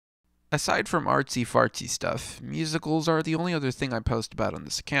Aside from artsy-fartsy stuff, musicals are the only other thing I post about on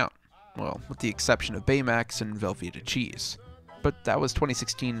this account. Well, with the exception of Baymax and Velveeta Cheese. But that was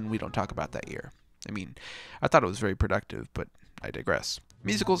 2016 and we don't talk about that year. I mean, I thought it was very productive, but I digress.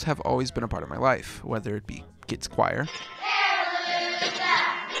 Musicals have always been a part of my life, whether it be Kids Choir,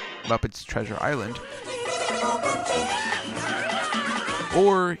 Muppets Treasure Island,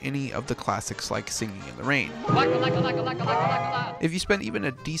 or any of the classics like Singing in the Rain. If you spend even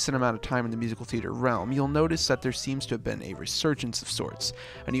a decent amount of time in the musical theater realm, you'll notice that there seems to have been a resurgence of sorts,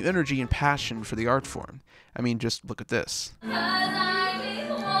 a new energy and passion for the art form. I mean, just look at this.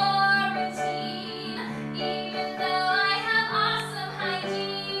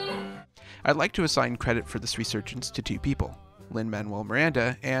 I'd like to assign credit for this resurgence to two people, Lin-Manuel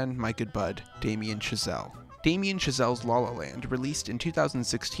Miranda and my good bud, Damien Chazelle. Damien Chazelle's La La Land released in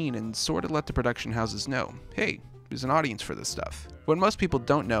 2016 and sort of let the production houses know, hey, there's an audience for this stuff. What most people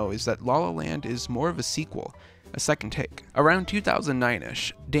don't know is that La La Land is more of a sequel, a second take. Around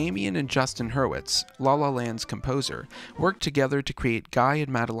 2009-ish, Damien and Justin Hurwitz, La La Land's composer, worked together to create Guy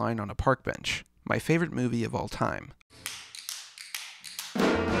and Madeline on a Park Bench, my favorite movie of all time.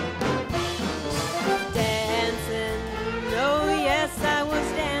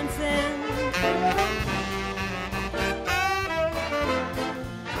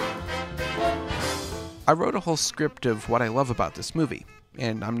 I wrote a whole script of what I love about this movie,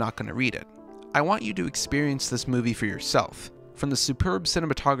 and I'm not going to read it. I want you to experience this movie for yourself. From the superb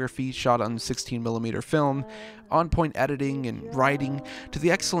cinematography shot on 16mm film, on-point editing and writing, to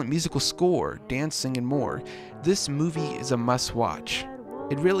the excellent musical score, dancing, and more, this movie is a must-watch.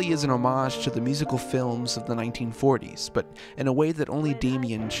 It really is an homage to the musical films of the 1940s, but in a way that only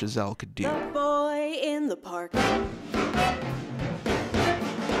Damien Chazelle could do. Boy in the park.